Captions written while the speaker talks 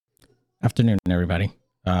Afternoon, everybody.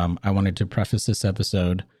 I wanted to preface this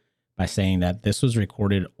episode by saying that this was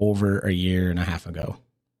recorded over a year and a half ago.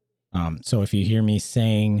 So if you hear me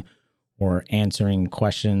saying or answering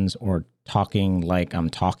questions or talking like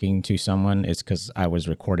I'm talking to someone, it's because I was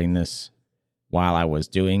recording this while I was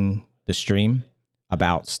doing the stream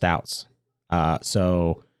about stouts.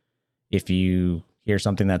 So if you hear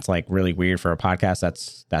something that's like really weird for a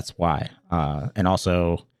podcast, that's why. And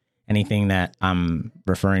also anything that I'm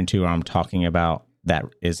referring to or I'm talking about that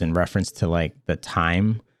is in reference to like the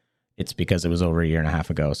time, it's because it was over a year and a half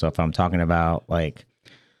ago. So if I'm talking about like,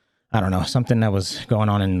 I don't know, something that was going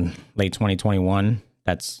on in late 2021,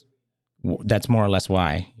 that's more or less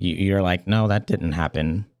why you're like, no, that didn't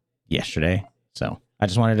happen yesterday. So I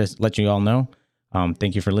just wanted to let you all know.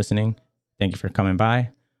 Thank you for listening. Thank you for coming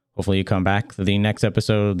by. Hopefully you come back. The next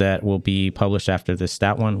episode that will be published after this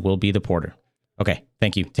stout one will be the porter. Okay.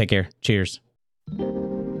 Thank you. Take care. Cheers.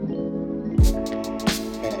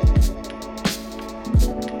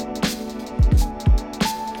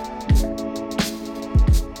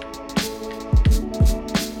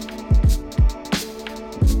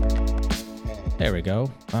 There we go.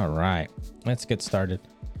 All right. Let's get started.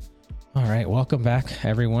 All right. Welcome back,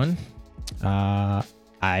 everyone.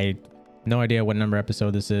 I no idea what number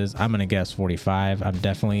episode this is. I'm going to guess 45. I'm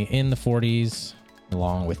definitely in the 40s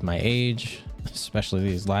along with my age, especially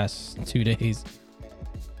these last 2 days.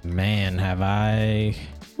 Man, have I've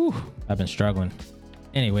been struggling.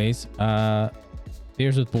 Anyways,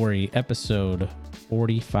 Beers with Bori, episode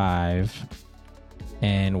 45,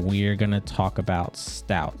 and we're going to talk about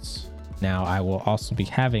stouts. Now, I will also be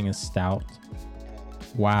having a stout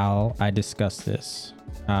while I discuss this.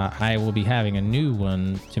 I will be having a new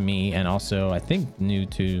one to me, and also I think new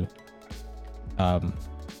to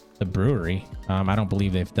the brewery. I don't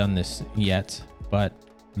believe they've done this yet, but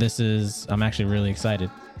I'm actually really excited.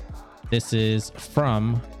 This is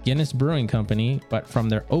from Guinness Brewing Company, but from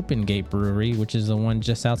their Open Gate Brewery, which is the one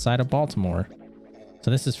just outside of Baltimore.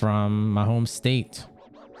 So this is from my home state.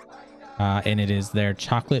 And it is their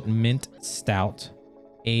chocolate mint stout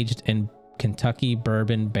aged in Kentucky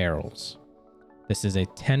bourbon barrels. This is a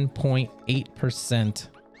 10.8%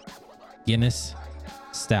 Guinness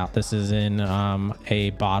stout. This is in a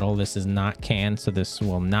bottle. This is not canned, so this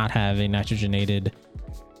will not have a nitrogenated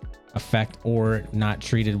effect or not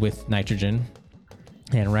treated with nitrogen.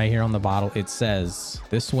 And right here on the bottle, it says,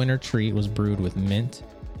 this winter treat was brewed with mint,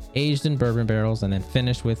 aged in bourbon barrels, and then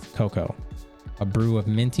finished with cocoa. A brew of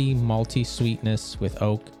minty, malty sweetness with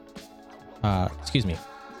oak. Excuse me.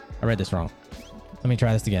 I read this wrong. Let me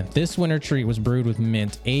try this again. This winter treat was brewed with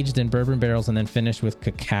mint, aged in bourbon barrels, and then finished with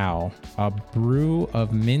cacao. A brew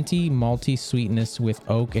of minty, malty sweetness with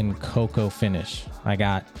oak and cocoa finish. I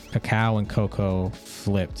got cacao and cocoa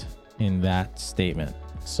flipped in that statement.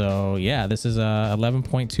 So yeah, this is a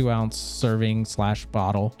 11.2 ounce serving /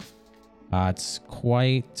 bottle. It's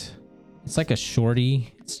like a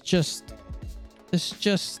shorty. It's just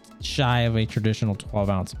shy of a traditional 12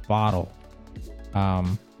 ounce bottle.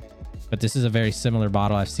 But this is a very similar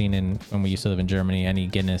bottle I've seen when we used to live in Germany. Any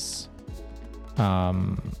Guinness,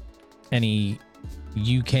 any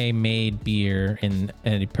UK made beer in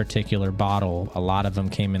a particular bottle, a lot of them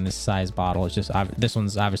came in this size bottle. It's just, this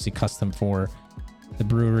one's obviously custom for the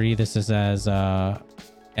brewery. This is as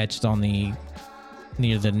etched on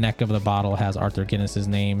near the neck of the bottle has Arthur Guinness's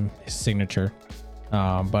name, his signature.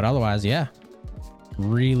 But otherwise, yeah,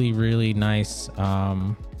 really, really nice.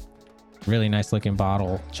 Really nice looking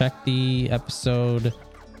bottle. Check the episode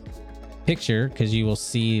picture because you will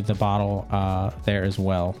see the bottle there as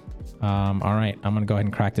well. All right, I'm gonna go ahead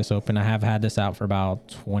and crack this open. I have had this out for about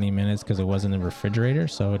 20 minutes because it was in the refrigerator,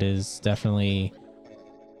 so it is definitely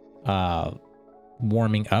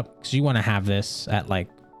warming up, because you want to have this at like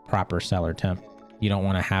proper cellar temp. You don't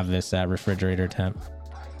want to have this at refrigerator temp.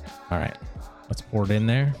 All right, let's pour it in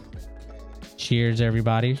there. Cheers,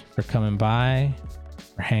 everybody, for coming by,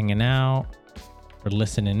 for hanging out, for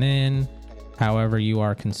listening in, however you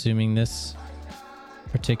are consuming this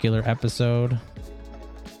particular episode.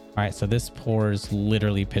 All right, so this pours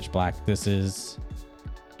literally pitch black. This is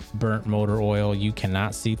burnt motor oil. You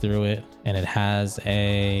cannot see through it, and it has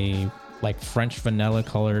a like French vanilla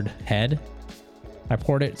colored head. I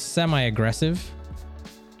poured it semi-aggressive.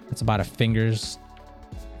 It's about a finger's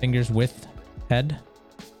width head.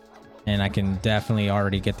 And I can definitely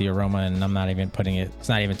already get the aroma, and I'm not even putting it, it's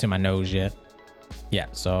not even to my nose yet. Yeah,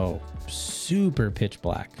 so super pitch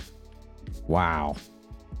black. Wow.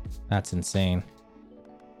 That's insane.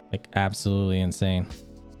 Like absolutely insane.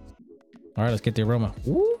 All right, let's get the aroma.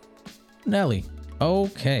 Woo, Nelly.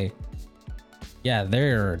 Okay. Yeah,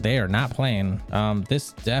 they are not playing.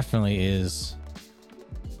 This definitely is.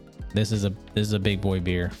 This is a big boy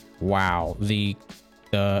beer. Wow, the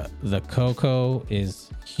cocoa is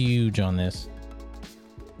huge on this,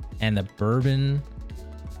 and the bourbon,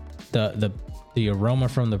 the aroma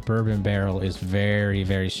from the bourbon barrel is very,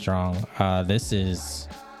 very strong. This is,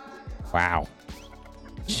 wow.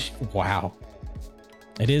 Wow.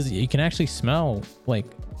 It is, you can actually smell, like,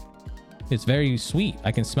 it's very sweet.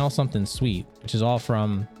 I can smell something sweet, which is all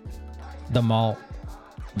from the malt,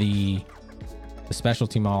 the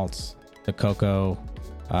specialty malts, the cocoa.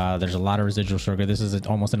 There's a lot of residual sugar. This is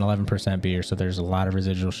almost an 11% beer, so there's a lot of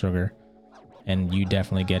residual sugar, and you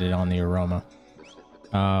definitely get it on the aroma.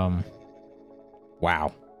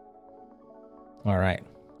 Wow. All right,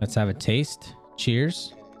 let's have a taste.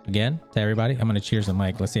 Cheers again to everybody. I'm gonna cheers the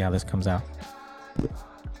mic. Let's see how this comes out.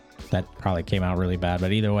 That probably came out really bad,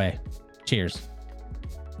 but either way, cheers.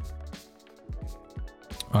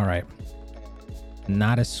 All right,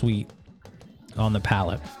 not as sweet on the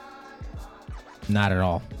palate, not at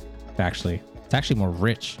all. Actually, it's actually more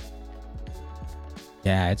rich.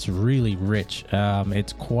 Yeah, it's really rich.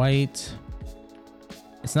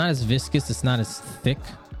 It's not as viscous, it's not as thick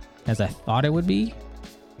as I thought it would be.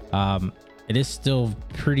 It is still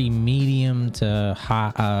pretty medium to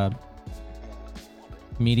high,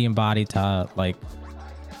 medium body to like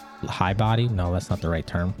high body. No, that's not the right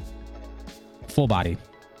term. Full body,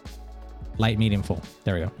 light, medium, full.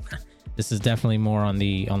 There we go. This is definitely more on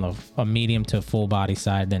a medium to full body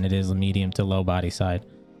side than it is a medium to low body side,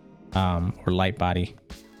 or light body.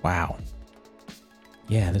 Wow.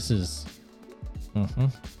 Yeah, this is.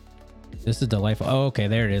 This is delightful. Oh, okay,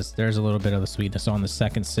 there it is. There's a little bit of the sweetness on the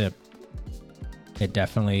second sip. It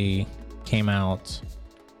definitely came out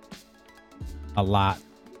a lot.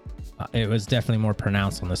 It was definitely more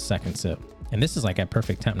pronounced on the second sip. And this is like at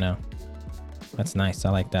perfect temp now. That's nice. I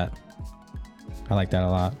like that. I like that a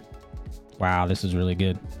lot. Wow, this is really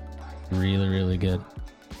good. Really, really good.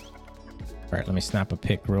 All right, let me snap a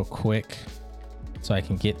pic real quick so I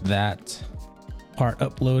can get that part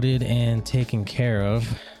uploaded and taken care of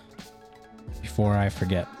before I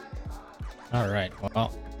forget. All right,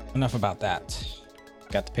 well, enough about that.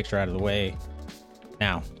 Got the picture out of the way.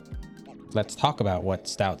 Now, let's talk about what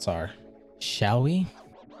stouts are, shall we?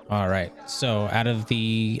 All right, so out of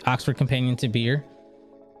the Oxford Companion to Beer,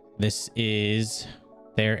 this is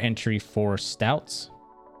their entry for stouts.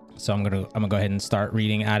 So I'm gonna go ahead and start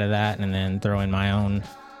reading out of that, and then throw in my own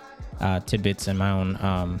tidbits and my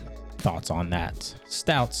own thoughts on that.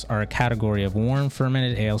 Stouts are a category of warm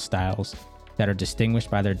fermented ale styles that are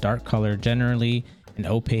distinguished by their dark color, generally an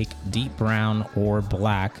opaque deep brown or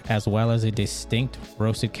black, as well as a distinct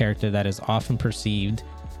roasted character that is often perceived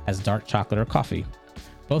as dark chocolate or coffee.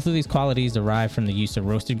 Both of these qualities derive from the use of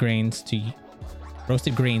roasted grains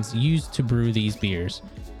used to brew these beers.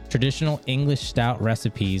 Traditional English stout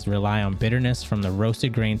recipes rely on bitterness from the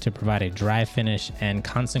roasted grain to provide a dry finish, and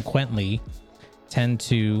consequently tend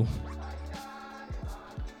to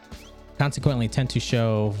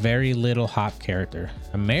show very little hop character.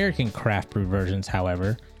 American craft brew versions,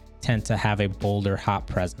 however, tend to have a bolder hop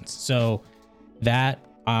presence. So that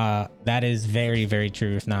is very, very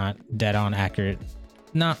true, if not dead on accurate.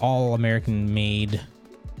 Not all American made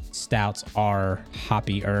stouts are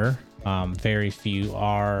hoppier. Very few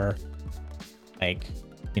are like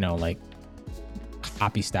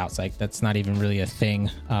hoppy stouts. Like, that's not even really a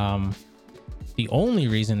thing. The only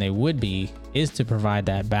reason they would be is to provide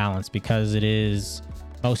that balance, because it is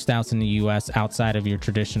most stouts in the US outside of your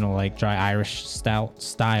traditional like dry Irish stout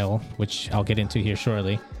style, which I'll get into here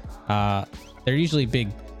shortly. They're usually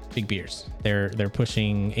big beers. They're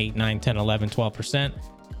pushing 8, 9, 10, 11, 12%.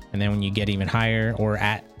 And then when you get even higher or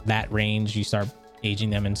at that range, you start aging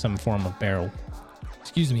them in some form of barrel.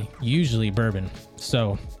 Usually bourbon.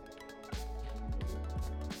 So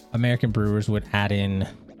American brewers would add in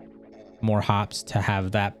more hops to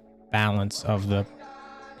have that balance of the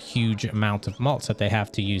huge amount of malts that they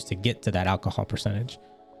have to use to get to that alcohol percentage.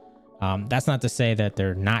 That's not to say that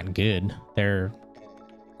they're not good. They're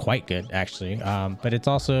quite good, actually. But it's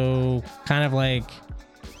also kind of like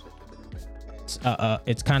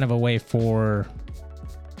it's kind of a way for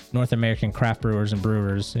North American craft brewers and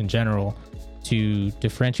brewers in general to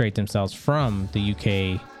differentiate themselves from the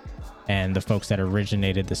UK and the folks that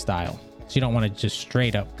originated the style. So you don't want to just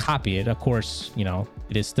straight up copy it. Of course,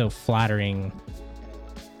 it is still flattering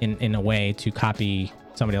in a way to copy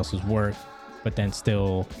somebody else's work, but then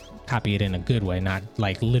still copy it in a good way, not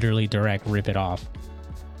like literally direct rip it off.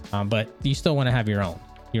 But you still want to have your own.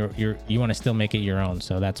 You want to still make it your own.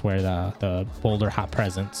 So that's where the bolder hop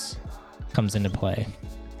presence comes into play.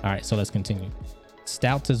 All right, so let's continue.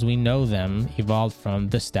 Stouts as we know them evolved from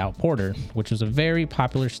the stout porter, which was a very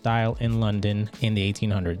popular style in London in the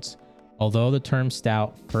 1800s. Although the term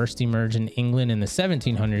stout first emerged in England in the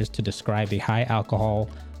 1700s to describe the high alcohol,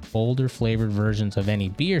 bolder flavored versions of any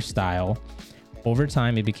beer style, over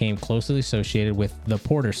time it became closely associated with the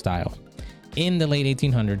porter style. In the late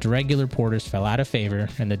 1800s, regular porters fell out of favor,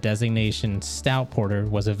 and the designation stout porter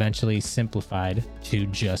was eventually simplified to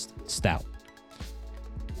just stout.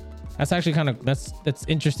 That's actually kind of that's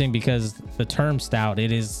interesting, because the term stout,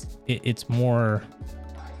 it's more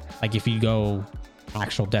like, if you go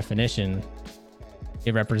actual definition,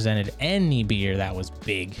 it represented any beer that was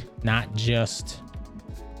big, not just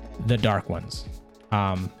the dark ones.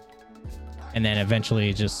 And then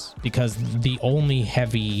eventually, just because the only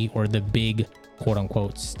heavy or the big quote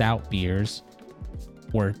unquote stout beers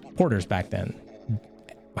were porters back then,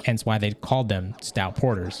 hence why they called them stout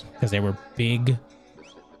porters, because they were big,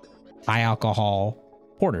 high alcohol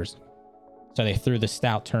porters. So they threw the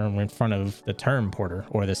stout term in front of the term porter,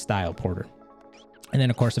 or the style porter. And then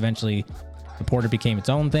of course, eventually the porter became its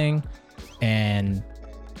own thing, and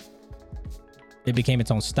it became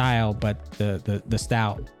its own style, but the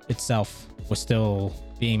stout itself was still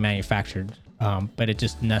being manufactured. But it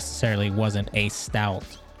just necessarily wasn't a stout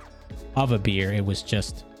of a beer. It was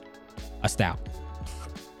just a stout,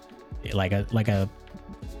 like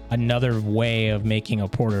another way of making a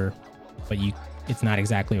porter, but it's not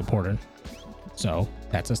exactly a porter. So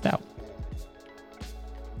that's a stout.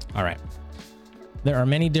 All right. There are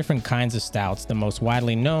many different kinds of stouts. The most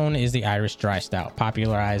widely known is the Irish Dry Stout,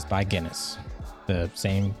 popularized by Guinness, the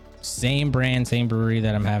same brand, same brewery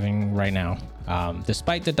that I'm having right now.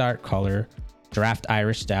 Despite the dark color, draft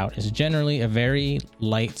Irish Stout is generally a very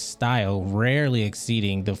light style, rarely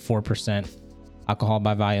exceeding the 4% alcohol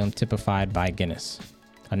by volume typified by Guinness.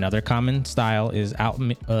 Another common style is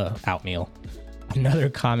oatmeal. Another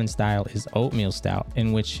common style is oatmeal stout,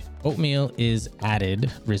 in which oatmeal is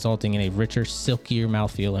added, resulting in a richer, silkier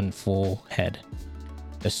mouthfeel and full head.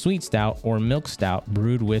 The sweet stout or milk stout,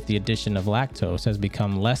 brewed with the addition of lactose, has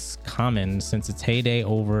become less common since its heyday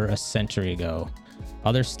over a century ago.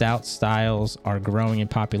 Other stout styles are growing in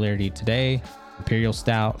popularity today. Imperial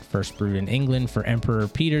stout, first brewed in England for Emperor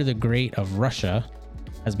Peter the Great of Russia,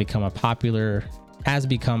 has become popular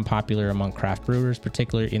among craft brewers,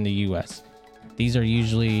 particularly in the US. These are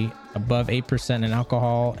usually above 8% in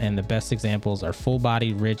alcohol, and the best examples are full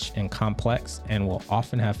body, rich, and complex, and will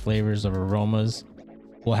often have flavors and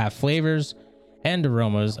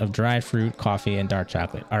aromas of dried fruit, coffee, and dark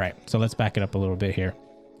chocolate. All right, so let's back it up a little bit here.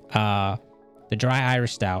 The dry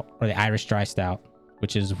Irish stout, or the Irish Dry Stout,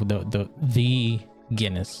 which is the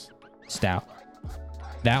Guinness stout.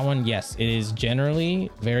 That one, yes, it is generally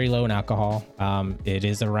very low in alcohol. It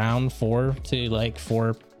is around 4 to like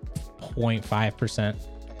 4.5%.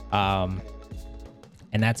 And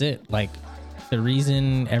that's it. Like, the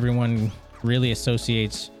reason everyone really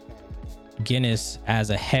associates Guinness as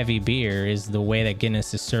a heavy beer is the way that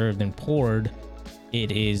Guinness is served and poured.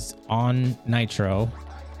 It is on nitro,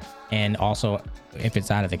 and also if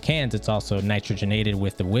it's out of the cans, it's also nitrogenated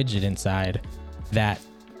with the widget inside, that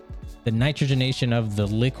the nitrogenation of the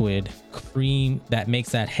liquid cream that makes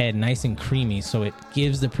that head nice and creamy, so it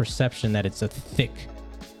gives the perception that it's a thick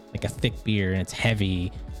beer, and it's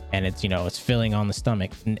heavy, and it's, it's filling on the stomach.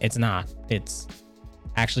 It's not. It's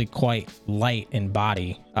actually quite light in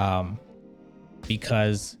body,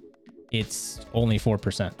 because it's only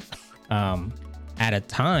 4%. At a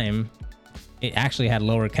time, it actually had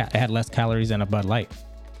it had less calories than a Bud Light.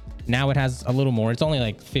 Now it has a little more. It's only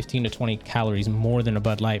like 15 to 20 calories more than a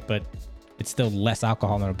Bud Light, but it's still less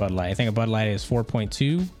alcohol than a Bud Light. I think a Bud Light is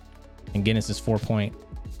 4.2 and Guinness is 4,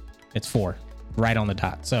 right on the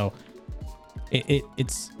dot. So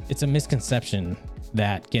it's a misconception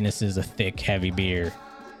that Guinness is a thick, heavy beer,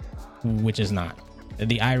 which is not.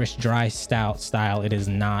 The Irish Dry Stout style, it is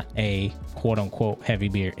not a quote unquote heavy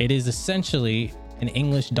beer. It is essentially an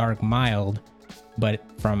English dark mild, but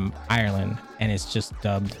from Ireland, and it's just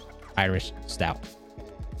dubbed Irish Stout.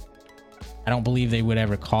 I don't believe they would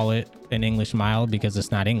ever call it an English mild, because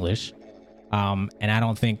it's not English. And I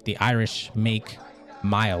don't think the Irish make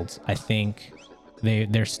milds. I think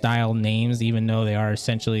their style names, even though they are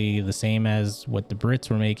essentially the same as what the Brits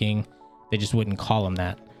were making, they just wouldn't call them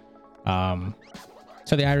that.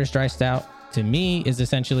 So the Irish Dry Stout, to me, is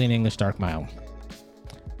essentially an English dark mild.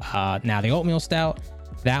 Now the oatmeal stout,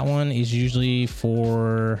 that one is usually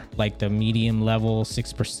for like the medium level,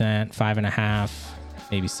 6%, 5.5%,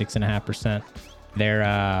 maybe 6.5%.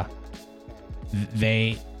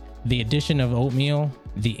 The addition of oatmeal,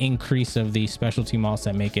 the increase of the specialty malts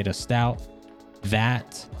that make it a stout,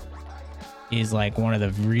 that is like one of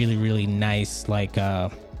the really, really nice, like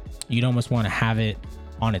you'd almost want to have it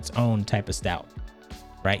on its own type of stout,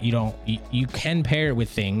 right? You can pair it with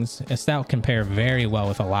things. A stout can pair very well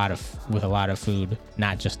with a lot of food,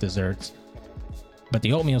 not just desserts. But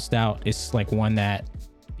the oatmeal stout is like one that,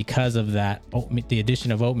 because of that, the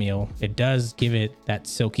addition of oatmeal, it does give it that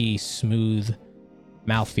silky smooth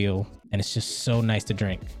mouthfeel, and it's just so nice to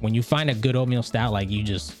drink. When you find a good oatmeal stout, like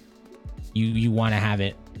you want to have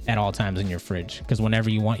it at all times in your fridge, because whenever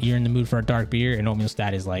you're in the mood for a dark beer, an oatmeal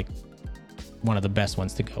stout is like one of the best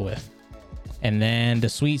ones to go with. And then the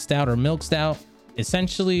sweet stout or milk stout,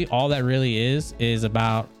 essentially all that really is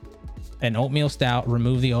about an oatmeal stout.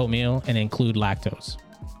 Remove the oatmeal and include lactose.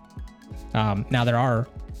 Now there are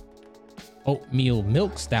oatmeal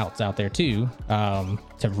milk stouts out there too,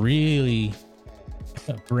 to really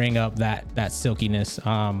bring up that silkiness,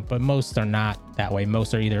 but most are not that way.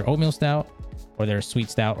 Most are either oatmeal stout or they're a sweet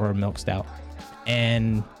stout or a milk stout.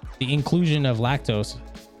 And the inclusion of lactose,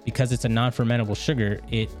 because it's a non-fermentable sugar,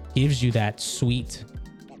 it gives you that sweet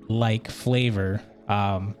like flavor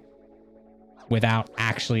without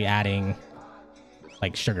actually adding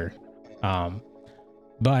like sugar.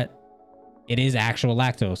 But it is actual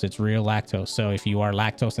lactose. It's real lactose. So if you are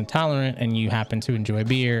lactose intolerant and you happen to enjoy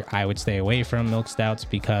beer, I would stay away from milk stouts,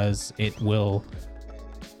 because it will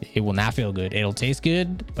not feel good. It'll taste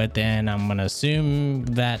good, but then I'm going to assume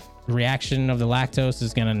that reaction of the lactose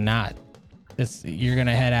is going to you're going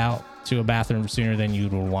to head out to a bathroom sooner than you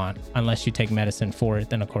will want, unless you take medicine for it.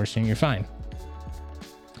 Then of course you're fine.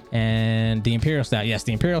 And the Imperial Stout. Yes,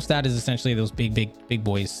 the Imperial Stout is essentially those big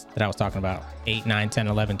boys that I was talking about. 8, 9, 10,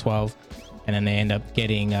 11, 12. And then they end up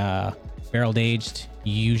getting barreled aged,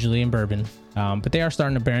 usually in bourbon. But they are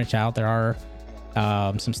starting to branch out. There are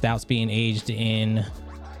some stouts being aged in,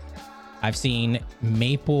 I've seen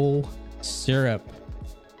maple syrup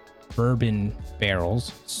bourbon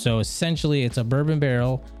barrels. So essentially it's a bourbon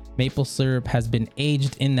barrel. Maple syrup has been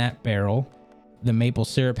aged in that barrel. The maple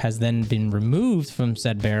syrup has then been removed from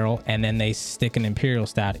said barrel, and then they stick an Imperial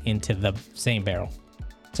Stout into the same barrel.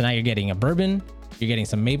 So now you're getting a bourbon, you're getting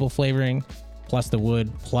some maple flavoring, plus the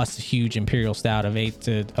wood, plus a huge Imperial Stout of 8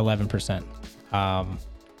 to 11%. I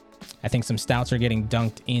think some stouts are getting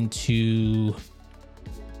dunked into,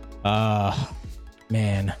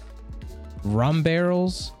 rum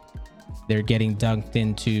barrels. They're getting dunked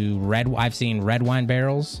into I've seen red wine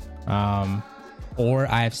barrels. Or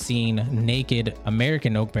I've seen naked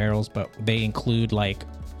American oak barrels, but they include like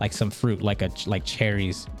some fruit, like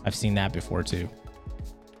cherries. I've seen that before too.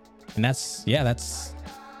 And that's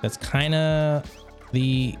kind of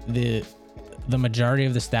the majority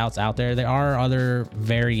of the stouts out there. There are other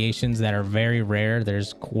variations that are very rare.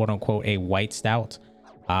 There's quote unquote a white stout.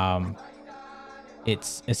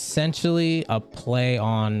 It's essentially a play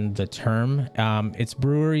on the term. It's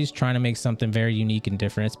breweries trying to make something very unique and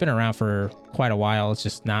different. It's been around for quite a while. It's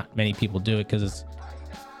just not many people do it because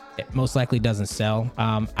it most likely doesn't sell.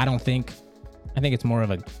 I think it's more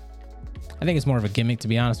of a gimmick, to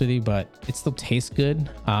be honest with you, but it still tastes good.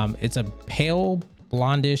 It's a pale,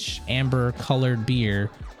 blondish, amber colored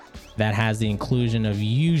beer that has the inclusion of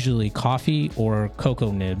usually coffee or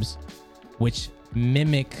cocoa nibs, which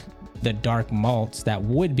mimic the dark malts that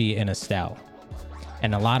would be in a stout.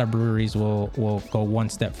 And a lot of breweries will go one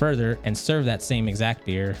step further and serve that same exact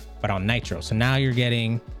beer, but on nitro. So now you're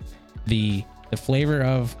getting the flavor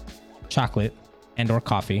of chocolate and or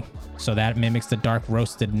coffee. So that mimics the dark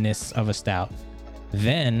roastedness of a stout.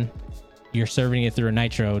 Then you're serving it through a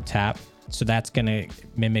nitro tap. So that's going to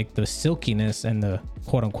mimic the silkiness and the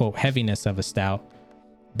quote unquote heaviness of a stout,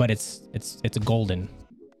 but it's golden.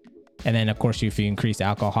 And then of course, if you increase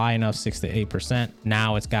alcohol high enough, 6 to 8%,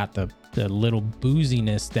 now it's got the little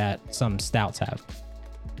booziness that some stouts have.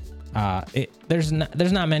 There's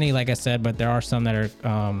not many, like I said, but there are some that are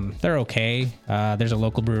they're okay. There's a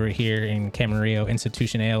local brewery here in Camarillo,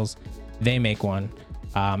 Institution Ales. They make one.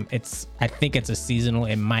 I think it's a seasonal.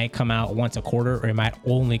 It might come out once a quarter, or it might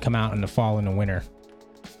only come out in the fall and the winter.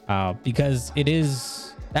 Because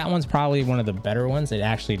that one's probably one of the better ones. It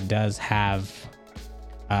actually does have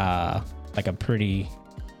like a pretty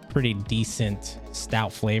decent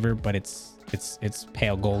stout flavor, but it's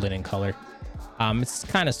pale golden in color. It's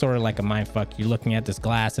kind of sort of like a mindfuck. You're looking at this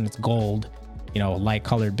glass and it's gold, light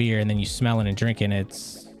colored beer, and then you smell it and drink it,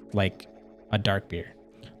 it's like a dark beer.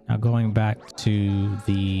 Now going back to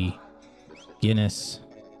the Guinness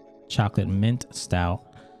chocolate mint stout,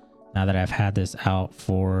 now that I've had this out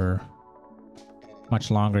for much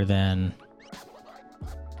longer than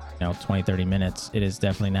 20-30 minutes, it is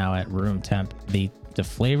definitely now at room temp. The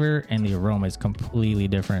flavor and the aroma is completely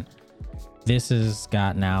different. this has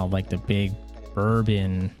got now like the big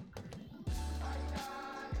bourbon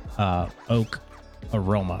oak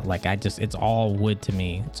aroma. Like it's all wood to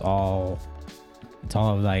me. It's all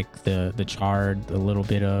like the charred, a little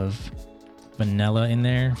bit of vanilla in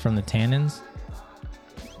there from the tannins.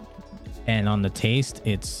 And on the taste,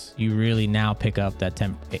 you really now pick up that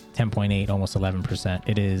 10.8, almost 11%.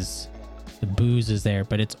 It is, the booze is there,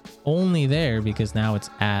 but it's only there because now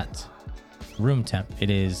it's at room temp.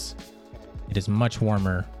 It is much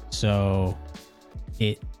warmer, so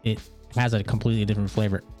it has a completely different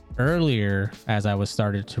flavor. Earlier, as I was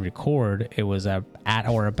started to record, it was at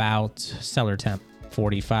or about cellar temp,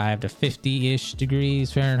 45 to 50-ish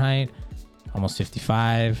degrees Fahrenheit, almost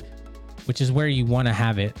 55, which is where you want to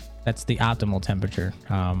have it. That's the optimal temperature.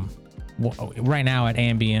 Right now at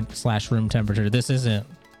ambient / room temperature, this isn't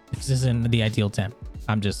the ideal temp.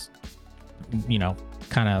 I'm just,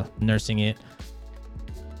 kind of nursing it.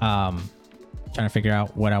 Trying to figure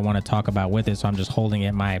out what I want to talk about with it. So I'm just holding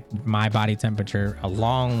it. My body temperature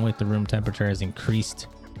along with the room temperature has increased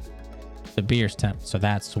the beer's temp. So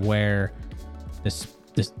that's where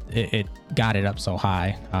it got it up so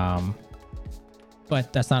high.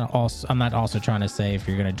 But that's not also, I'm not also trying to say if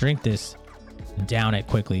you're going to drink this, down it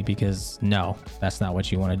quickly, because no, that's not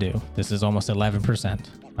what you want to do. This is almost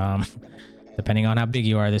 11%. Depending on how big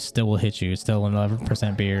you are, this still will hit you. It's still an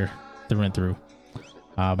 11% beer through and through.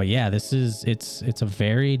 But yeah, it's a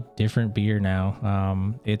very different beer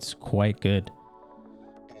now. It's quite good.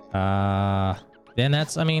 But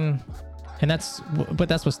that's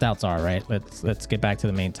what stouts are, right? Let's get back to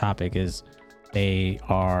the main topic. Is they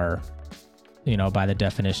are, by the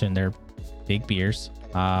definition, they're big beers.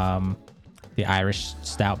 The Irish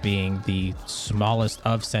stout being the smallest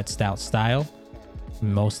of said stout style,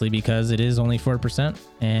 mostly because it is only 4%,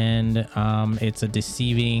 and it's a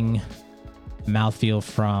deceiving mouthfeel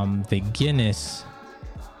from the Guinness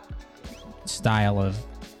style of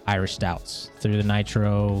Irish stouts through the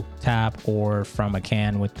nitro tap or from a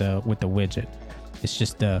can with the widget. It's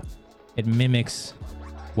just it mimics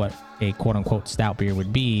what a quote unquote stout beer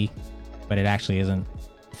would be, but it actually isn't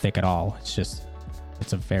thick at all. It's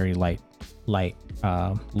a very light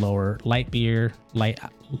beer, light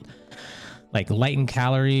in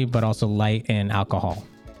calorie, but also light in alcohol.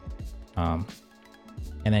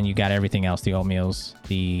 And then you got everything else, the oatmeals,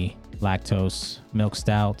 the lactose milk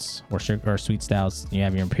stouts or sugar or sweet stouts. You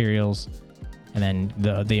have your imperials, and then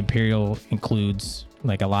the imperial includes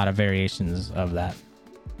like a lot of variations of that.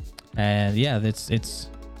 And yeah, it's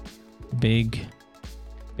big,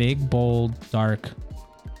 bold, dark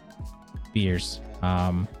beers,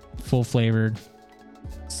 full flavored.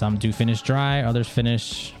 Some do finish dry, others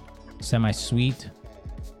finish semi-sweet.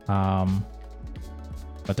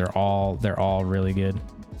 But they're all really good.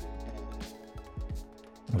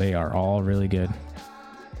 They are all really good.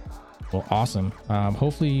 Well, awesome.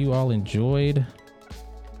 Hopefully you all enjoyed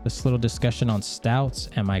this little discussion on stouts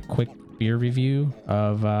and my quick beer review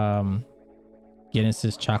of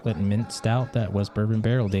Guinness's chocolate mint stout that was bourbon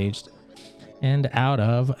barrel aged and out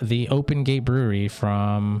of the Open Gate Brewery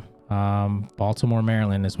from Baltimore,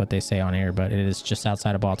 Maryland is what they say on here, but it is just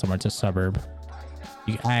outside of Baltimore. It's a suburb.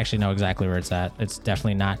 I actually know exactly where it's at. It's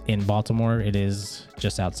definitely not in Baltimore. It is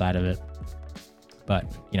just outside of it. But,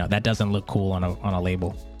 that doesn't look cool on a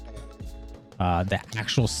label. The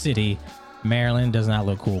actual city, Maryland, does not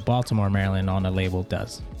look cool. Baltimore, Maryland on the label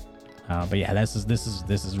does. But yeah, this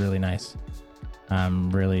is really nice.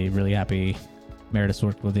 I'm really, really happy Meredith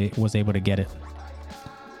was able to get it.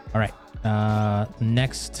 All right.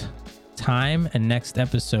 Next time and next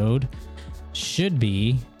episode should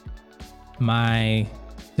be my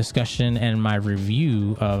discussion and my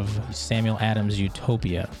review of Samuel Adams'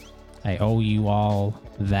 Utopia. I owe you all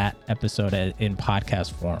that episode in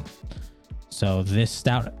podcast form. So this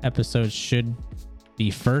stout episode should be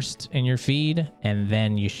first in your feed, and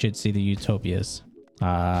then you should see the Utopias.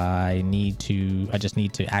 I just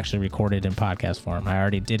need to actually record it in podcast form. I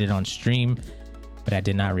already did it on stream, but I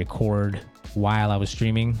did not record while I was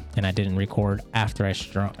streaming, and I didn't record after I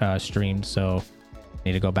streamed. So I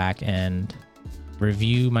need to go back and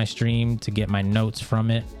review my stream to get my notes from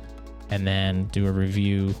it, and then do a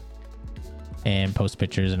review and post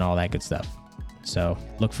pictures and all that good stuff. So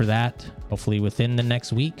look for that hopefully within the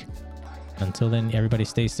next week. Until then, everybody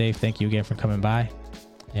stay safe. Thank you again for coming by,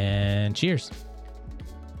 and cheers.